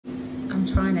I'm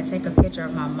trying to take a picture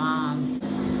of my mom.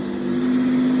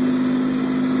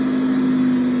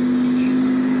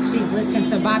 She's listening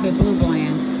to Bobby Blue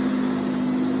Bland.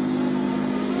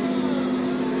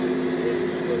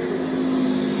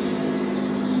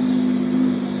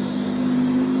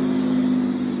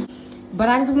 But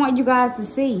I just want you guys to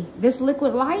see this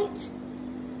liquid light.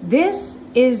 This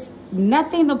is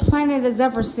nothing the planet has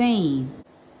ever seen.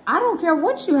 I don't care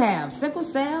what you have, sickle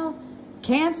cell,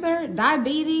 cancer,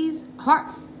 diabetes, heart.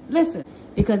 Listen,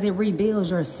 because it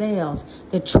rebuilds your cells.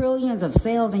 The trillions of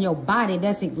cells in your body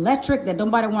that's electric, that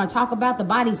nobody want to talk about, the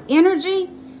body's energy.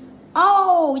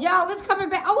 Oh, y'all, it's coming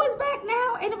back. Oh, it's back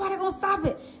now. Ain't nobody gonna stop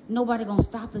it. Nobody gonna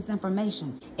stop this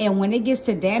information. And when it gets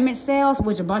to damaged cells,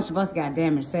 which a bunch of us got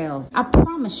damaged cells, I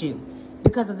promise you,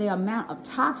 because of the amount of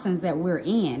toxins that we're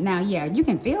in. Now, yeah, you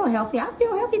can feel healthy. I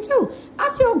feel healthy too.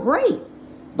 I feel great.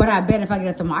 But I bet if I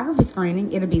get a thermography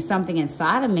screening, it'll be something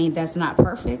inside of me that's not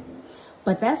perfect.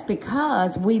 But that's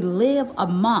because we live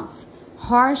amongst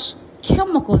harsh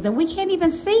chemicals that we can't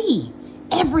even see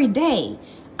every day.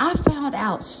 I found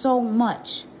out so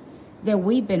much that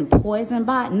we've been poisoned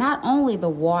by, not only the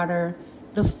water,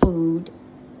 the food,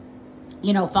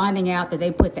 you know, finding out that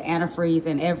they put the antifreeze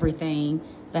in everything,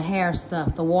 the hair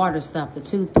stuff, the water stuff, the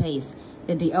toothpaste,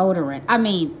 the deodorant. I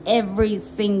mean, every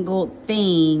single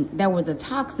thing there was a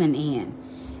toxin in.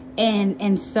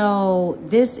 And so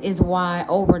this is why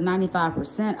over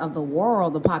 95% of the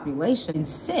world, the population, is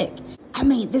sick. I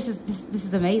mean, this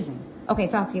is amazing. Okay,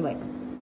 talk to you later.